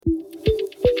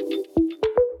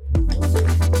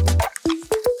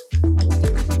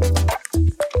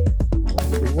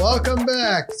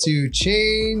back to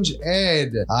Change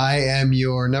Ed. I am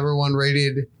your number one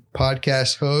rated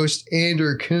podcast host,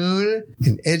 Andrew Kuhn,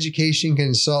 an education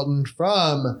consultant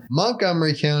from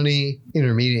Montgomery County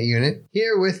Intermediate Unit.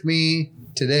 Here with me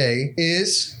today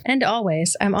is... And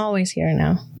always. I'm always here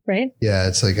now, right? Yeah,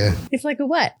 it's like a... It's like a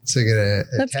what? It's like an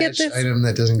attached item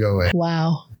that doesn't go away.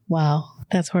 Wow.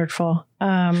 That's hurtful.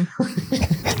 I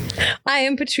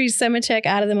am Patrice Semichek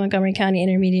out of the Montgomery County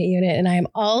Intermediate Unit, and I am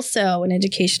also an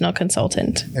educational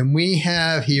consultant. And we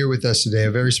have here with us today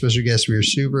a very special guest. We are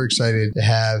super excited to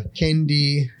have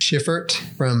Kendy Schiffert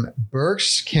from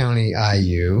Berks County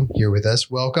IU here with us.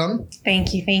 Welcome.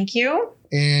 Thank you.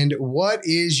 And what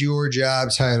is your job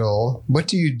title? What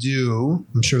do you do?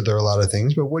 I'm sure there are a lot of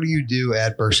things, but what do you do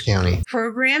at Berks County?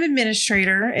 Program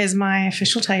administrator is my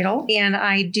official title. And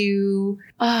I do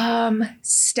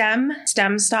STEM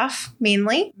stuff,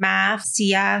 mainly math,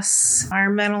 CS,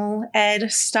 environmental ed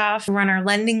stuff. I run our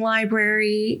lending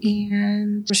library,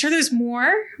 and I'm sure there's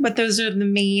more, but those are the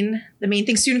main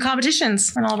things. Student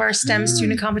competitions, run all of our STEM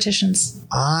student competitions.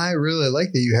 I really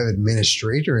like that you have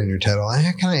administrator in your title. I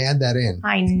kind of add that in.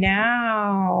 I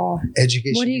know.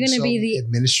 Education. What are you going to be the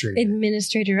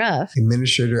administrator of?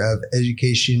 Administrator of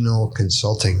educational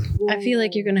consulting. I feel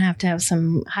like you're going to have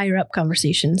some higher up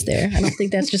conversations there. I don't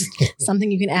think that's just something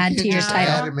you can add to your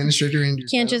title. Add administrator into your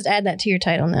Can't title? just add that to your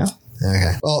title now.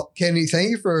 Okay. Well, Kendy, thank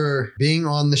you for being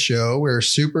on the show. We're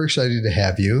super excited to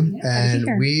have you.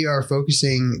 And we are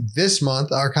focusing this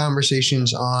month, our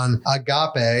conversations on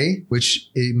agape,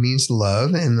 which it means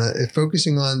love, and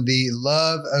focusing on the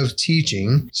love of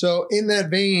teaching. So in that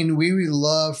vein, we would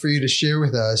love for you to share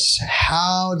with us,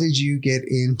 how did you get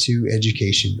into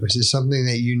education? Was this something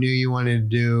that you knew you wanted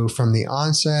to do from the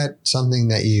onset? Something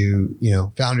that you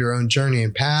found your own journey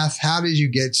and path? How did you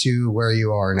get to where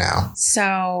you are now?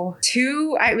 So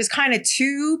it was kind of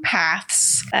two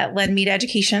paths that led me to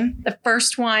education. The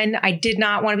first one, I did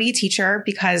not want to be a teacher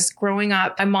because growing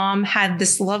up, my mom had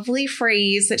this lovely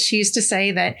phrase that she used to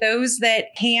say that those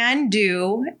that can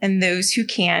do and those who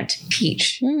can't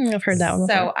teach. I've heard that one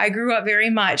before. So I grew up very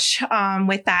much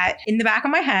with that in the back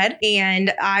of my head,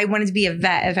 and I wanted to be a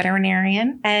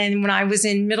veterinarian. And when I was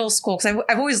in middle school, because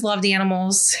I've always loved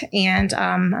animals, and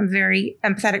I'm a very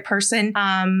empathetic person.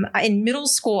 In middle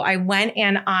school, I went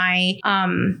and I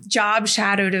job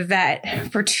shadowed a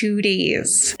vet for 2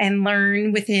 days and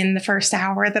learned within the first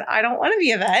hour that I don't want to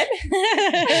be a vet.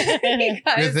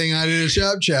 Good thing I did a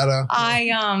job shadow.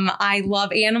 I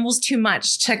love animals too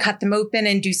much to cut them open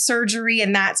and do surgery,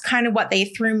 and that's kind of what they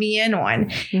threw me in on.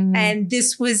 Mm-hmm. And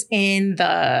this was in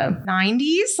the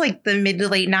 90s, like the mid to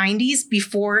late 90s,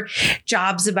 before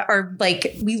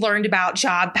we learned about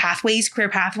job pathways, career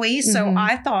pathways. Mm-hmm. So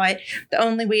I thought the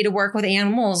only way to work with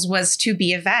animals was to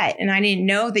be a vet. And I didn't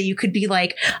know that you could be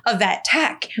like a vet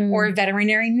tech or a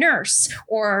veterinary nurse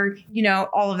or,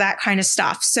 all of that kind of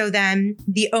stuff. So then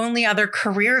the only other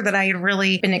career that I had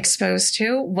really been exposed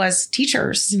to was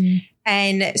teachers.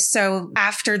 And so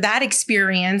after that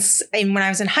experience, and when I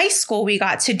was in high school, we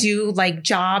got to do like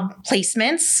job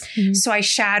placements. Mm-hmm. So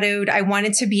I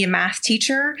wanted to be a math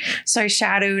teacher. So I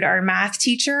shadowed our math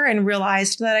teacher and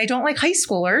realized that I don't like high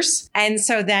schoolers. And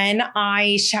so then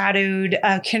I shadowed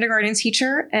a kindergarten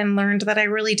teacher and learned that I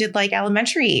really did like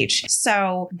elementary age.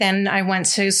 So then I went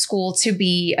to school to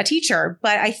be a teacher.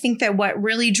 But I think that what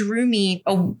really drew me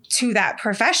to that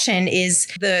profession is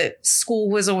the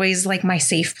school was always like my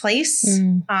safe place.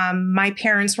 My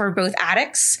parents were both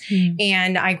addicts,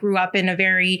 and I grew up in a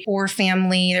very poor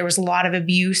family. There was a lot of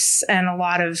abuse and a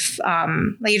lot of,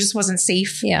 it just wasn't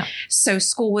safe. Yeah. So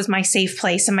school was my safe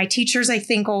place. And my teachers, I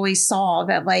think, always saw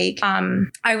that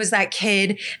I was that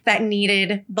kid that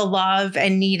needed the love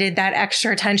and needed that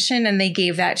extra attention, and they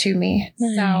gave that to me.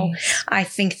 Nice. So I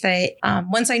think that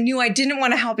once I knew I didn't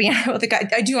want to help animals,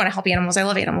 I do want to help animals. I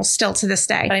love animals still to this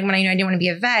day. But when I knew I didn't want to be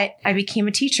a vet, I became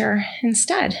a teacher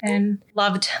instead. And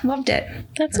loved it.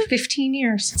 That's for 15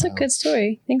 years. That's a good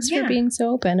story. Thanks for being so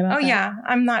open about that. Oh yeah,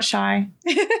 I'm not shy.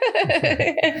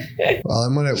 Well,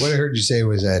 and what I heard you say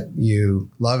was that you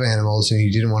love animals and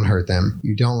you didn't want to hurt them.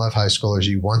 You don't love high schoolers.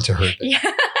 You want to hurt them. Yeah.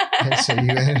 And so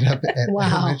you ended up at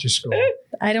elementary school.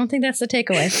 I don't think that's the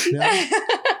takeaway.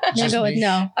 No? Go with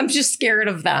no. I'm just scared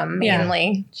of them,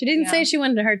 mainly. She didn't say she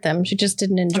wanted to hurt them. She just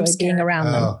didn't enjoy being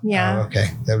around them. Yeah. Oh, okay.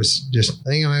 That was I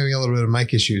think I'm having a little bit of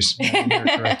mic issues.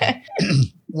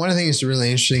 One of the things that's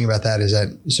really interesting about that is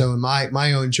that, so in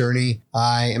my own journey,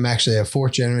 I am actually a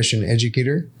 4th generation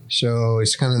educator. So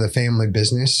it's kind of the family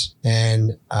business.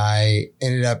 And I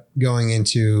ended up going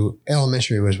into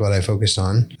elementary was what I focused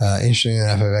on. Interestingly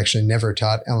enough, I've actually never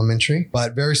taught elementary,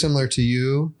 but very similar to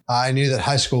you, I knew that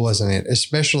high school wasn't it,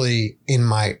 especially in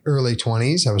my early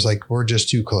 20s. I was like, we're just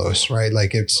too close, right?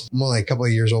 Like it's more like a couple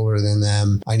of years older than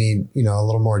them. I need, a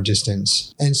little more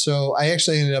distance. And so I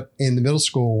actually ended up in the middle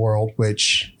school world,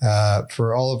 which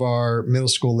for all of our middle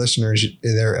school listeners,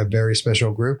 they're a very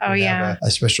special group. Oh, we yeah. have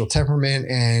a special temperament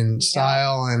and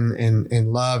style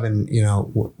and love. And,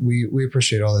 we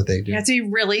appreciate all that they do. You have to be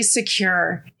really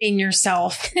secure in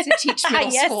yourself to teach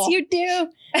middle yes, school. you do.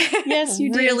 Yes,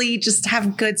 you do. Really just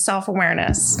have good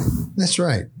self-awareness. That's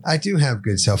right. I do have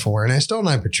good self-awareness, don't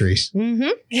I, Patrice? Mm-hmm.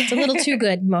 It's a little too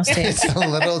good most days. It's a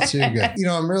little too good.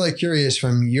 I'm really curious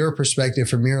from your perspective,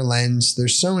 from your lens.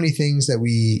 There's so many things that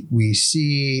we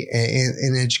see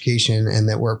in education and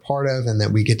that we're a part of and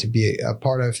that we get to be a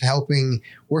part of helping,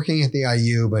 working at the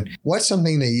IU. But what's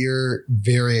something that you're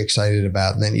very excited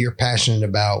about and that you're passionate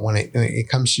about when it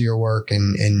comes to your work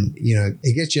and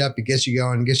it gets you up, it gets you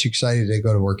going, it gets you excited to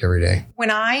go to work every day? When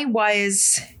I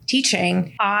was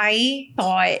teaching, I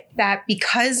thought that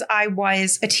because I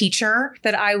was a teacher,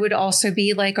 that I would also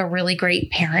be like a really great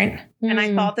parent. And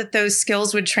I thought that those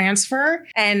skills would transfer.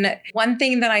 And one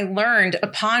thing that I learned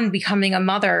upon becoming a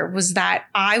mother was that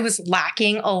I was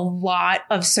lacking a lot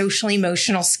of social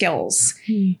emotional skills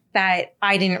that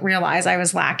I didn't realize I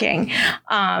was lacking.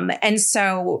 And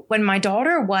so when my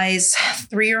daughter was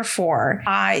 3 or 4,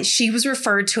 she was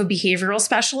referred to a behavioral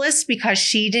specialist because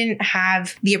she didn't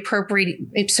have the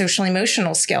appropriate social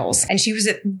emotional skills. And she was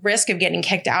at risk of getting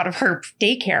kicked out of her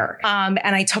daycare.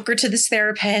 And I took her to this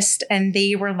therapist and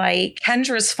they were like,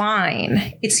 Kendra's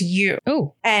fine. It's you.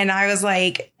 Oh. And I was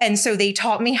like, and so they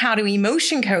taught me how to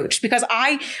emotion coach because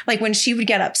I like when she would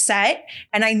get upset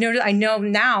and I know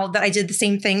now that I did the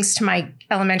same things to my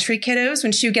elementary kiddos.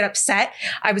 When she would get upset,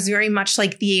 I was very much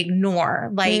like the ignore,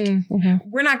 like,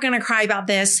 we're not going to cry about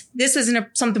this. This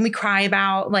isn't something we cry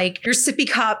about. Like your sippy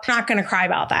cup, not going to cry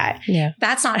about that. Yeah.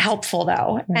 That's not helpful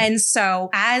though. Right. And so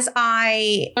as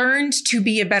I learned to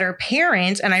be a better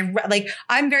parent and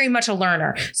I'm very much a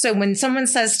learner. So when someone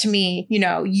says to me,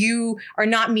 you are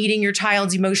not meeting your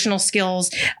child's emotional skills,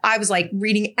 I was like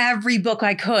reading every book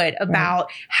I could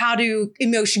about how to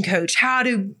emotion coach, how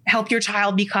to help your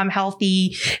child become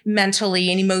healthy mentally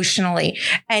and emotionally.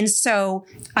 And so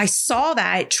I saw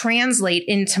that translate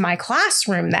into my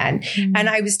classroom then. And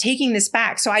I was taking this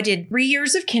back. So I did 3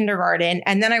 years of kindergarten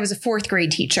and then I was a 4th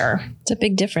grade teacher. It's a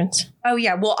big difference. Oh,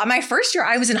 yeah. Well, my first year,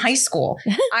 I was in high school.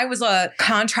 I was a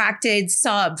contracted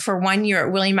sub for 1 year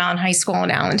at William Allen High School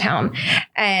in Allentown.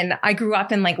 And I grew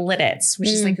up in like Lidditz, which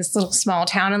is like this little small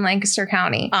town in Lancaster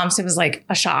County. So it was like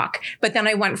a shock. But then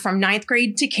I went from 9th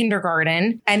grade to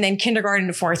kindergarten and then kindergarten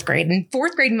to 4th grade. And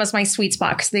 4th grade was my sweet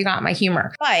spot because they got my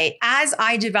humor. But as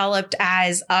I developed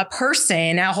as a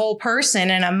person, a whole person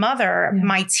and a mother,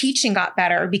 my teaching got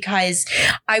better because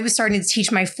I was starting to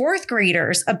teach my 4th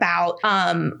graders about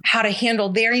how to handle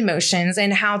their emotions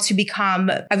and how to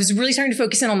I was really starting to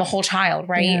focus in on the whole child,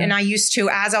 right? Yeah. And I used to,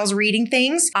 as I was reading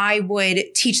things, I would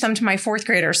teach them to my 4th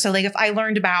graders. So like if I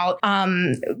learned about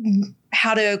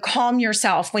how to calm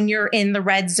yourself when you're in the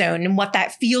red zone and what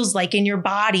that feels like in your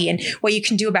body and what you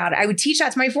can do about it. I would teach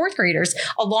that to my 4th graders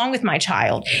along with my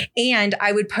child. And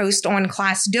I would post on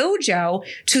Class Dojo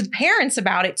to the parents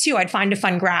about it too. I'd find a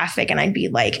fun graphic and I'd be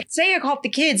like, say I call the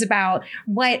kids about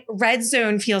what red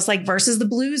zone feels like versus the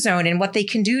blue zone and what they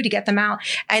can do to get them out.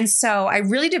 And so I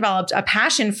really developed a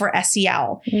passion for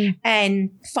SEL and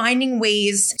finding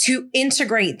ways to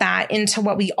integrate that into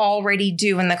what we already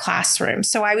do in the classroom.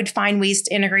 So I would find ways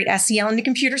to integrate SEL into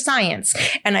computer science,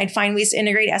 and I'd find ways to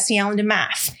integrate SEL into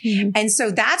math. And so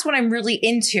that's what I'm really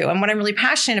into. And what I'm really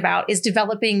passionate about is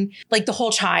developing like the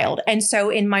whole child. And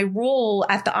so in my role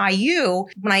at the IU,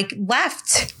 when I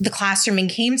left the classroom and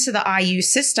came to the IU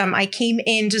system, I came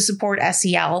in to support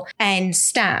SEL and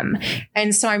STEM.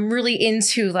 And so I'm really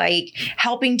into like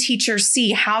helping teachers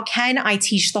see how can I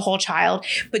teach the whole child,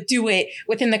 but do it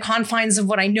within the confines of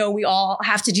what I know we all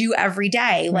have to do every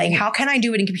day. Like how can I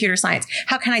do it in computer science?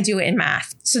 How can I do it in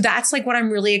math? So that's like what I'm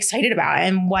really excited about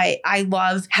and what I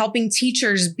love helping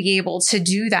teachers be able to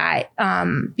do that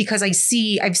because I've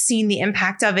seen the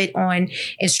impact of it on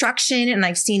instruction and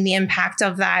I've seen the impact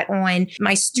of that on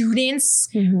my students.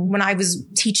 When I was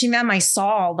teaching them, I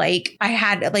saw like I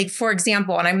had like, for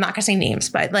example, and I'm not going to say names,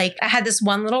 but like I had this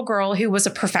one little girl who was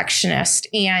a perfectionist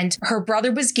and her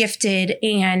brother was gifted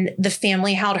and the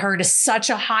family held her to such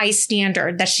a high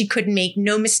standard that she could make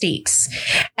no mistakes.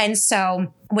 And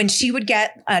so when she would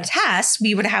get a test,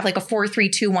 we would have like a 4, 3,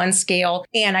 2, 1 scale,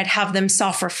 and I'd have them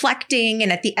self-reflecting.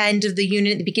 And at the end of the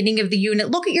unit, at the beginning of the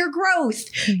unit, look at your growth.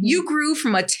 You grew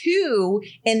from a 2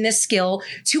 in this skill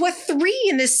to a 3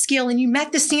 in this skill, and you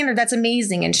met the standard. That's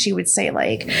amazing. And she would say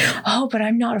like, oh, but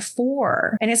I'm not a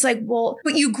 4. And it's like, well,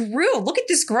 but you grew. Look at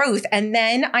this growth. And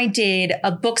then I did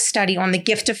a book study on the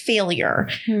gift of failure,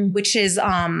 which is,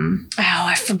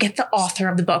 I forget the author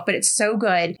of the book, but it's so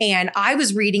good. And I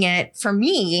was reading it for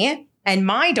me and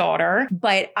my daughter,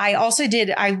 but I also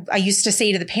I used to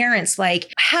say to the parents,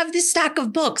 like, I have this stack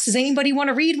of books. Does anybody want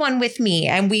to read one with me?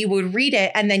 And we would read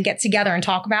it and then get together and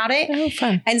talk about it. Oh,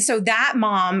 fun. And so that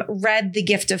mom read The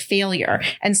Gift of Failure.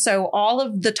 And so all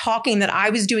of the talking that I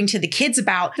was doing to the kids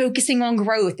about focusing on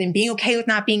growth and being okay with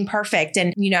not being perfect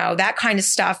and, that kind of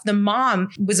stuff, the mom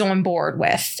was on board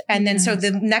with. And then so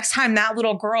the next time that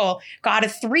little girl got a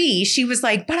 3, she was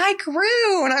like, but I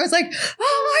grew. And I was like,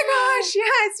 oh my gosh,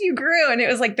 yes, you grew. And it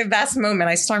was like the best moment.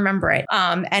 I still remember it.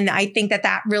 And I think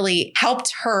that really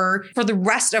helped her for the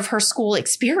rest of her school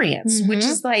experience, which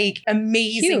is like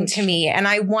amazing to me. And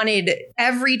I wanted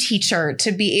every teacher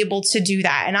to be able to do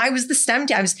that. And I was the STEM,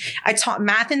 I taught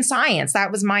math and science. That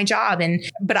was my job.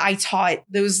 But I taught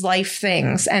those life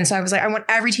things. And so I was like, I want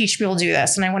every teacher to be able to do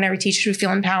this. And I want every teacher to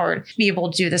feel empowered to be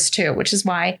able to do this too, which is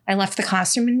why I left the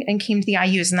classroom and came to the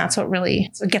IUs. And that's what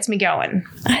gets me going.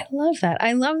 I love that.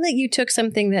 I love that you took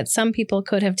something that some people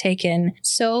could have taken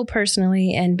so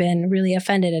personally and been really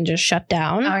offended and just shut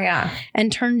down. Oh, yeah.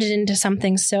 And turned it into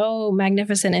something so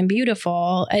magnificent and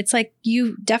beautiful. It's like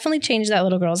you definitely changed that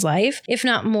little girl's life, if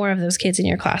not more of those kids in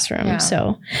your classroom. Yeah.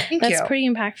 So that's pretty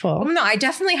impactful. Well, no, I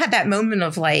definitely had that moment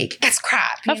of like, that's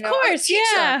crap. Of course.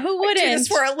 Yeah. Who wouldn't? I do this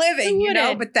for a living,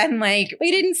 but then like. But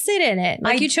you didn't sit in it.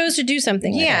 Like you chose to do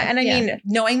something. Yeah. And I mean,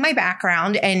 knowing my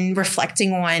background and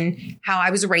reflecting on how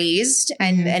I was raised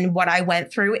and what I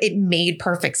went through, it made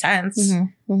perfect sense.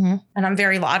 And I'm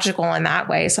very logical in that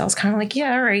way. So I was kind of like,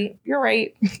 yeah, all right. You're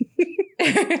right.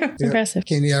 It's impressive.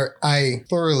 Kendy, I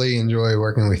thoroughly enjoy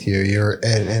working with you. You're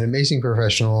an amazing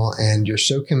professional and you're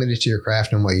so committed to your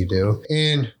craft and what you do.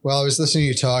 And while I was listening to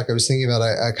you talk, I was thinking about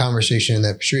a conversation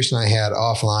that Patrice and I had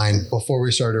offline before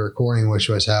we started recording, which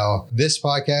was how this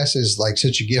podcast is like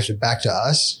such a gift back to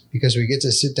us because we get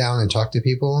to sit down and talk to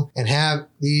people and have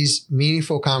these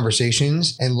meaningful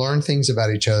conversations and learn things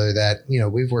about each other that,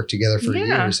 we've worked together for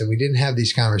years and we didn't have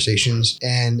these conversations.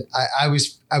 And I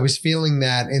was feeling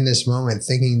that in this moment,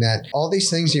 thinking that all these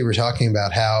things you were talking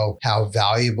about, how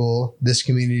valuable this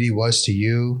community was to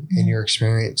you in your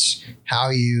experience, how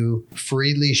you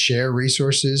freely share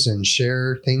resources and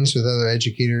share things with other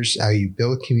educators, how you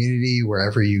build community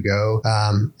wherever you go,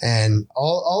 and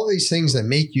all these things that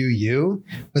make you,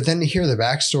 but then to hear the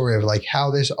backstory of like how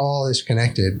this all is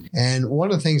connected. And one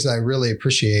of the things that I really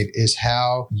appreciate is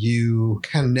how you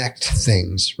connect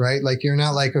things, right? Like you're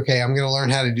not like, okay, I'm going to learn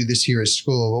how to do this here at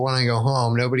school, but when I go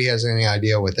home, nobody has any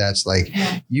idea what that's like.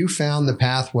 You found the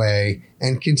pathway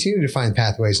and continue to find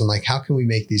pathways and like, how can we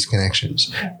make these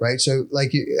connections, right? So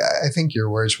like, I think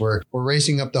your words were, we're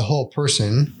raising up the whole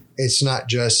person. It's not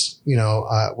just,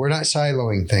 we're not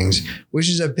siloing things, which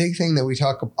is a big thing that we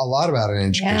talk a lot about in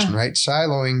education, right?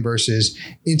 Siloing versus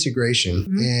integration.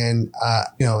 And,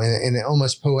 in an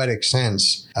almost poetic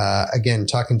sense, again,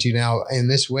 talking to you now in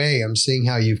this way, I'm seeing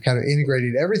how you've kind of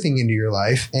integrated everything into your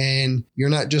life. And you're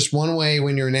not just one way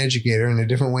when you're an educator and a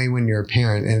different way when you're a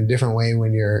parent and a different way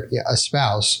when you're a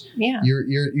spouse. Yeah.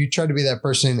 You try to be that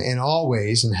person in all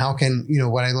ways. And how can,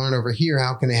 what I learned over here,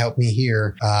 how can it help me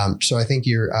here? So I think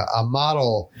you're a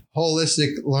model, holistic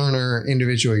learner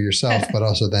individual yourself, but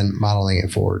also then modeling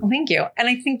it forward. Well, thank you. And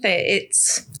I think that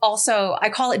it's also, I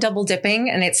call it double dipping,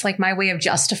 and it's like my way of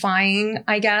justifying,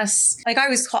 I guess. Like I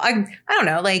always call, I don't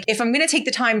know, like if I'm going to take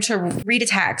the time to read a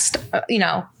text,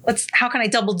 how can I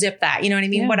double dip that? You know what I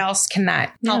mean? Yeah. What else can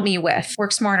that help me with?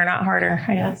 Work smarter, not harder,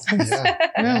 I guess.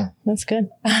 Yeah, that's good.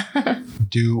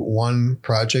 Do one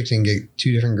project and get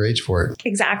 2 different grades for it.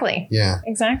 Exactly. Yeah.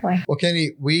 Exactly. Well,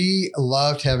 Kendy, we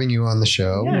loved having you on the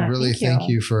show. Yeah, we really thank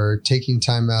you for taking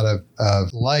time out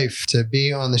of life to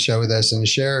be on the show with us and to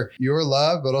share your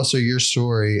love, but also your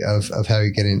story of how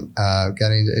you got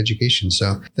into education.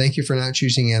 So thank you for not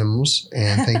choosing animals,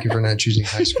 and thank you for not choosing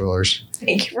high schoolers.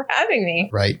 Thank you for having me.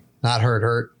 Right. Not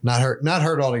hurt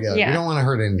altogether. Yeah. You don't want to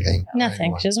hurt anything.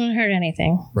 Nothing. She doesn't want to hurt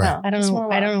anything. Right. No, I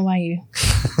don't know why you.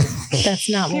 That's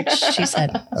not what she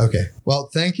said. Okay. Well,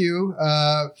 thank you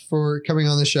for coming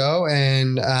on the show.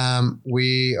 And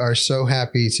we are so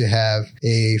happy to have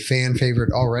a fan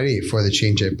favorite already for the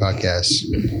Change It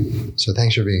podcast. So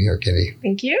thanks for being here, Kendy.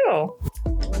 Thank you.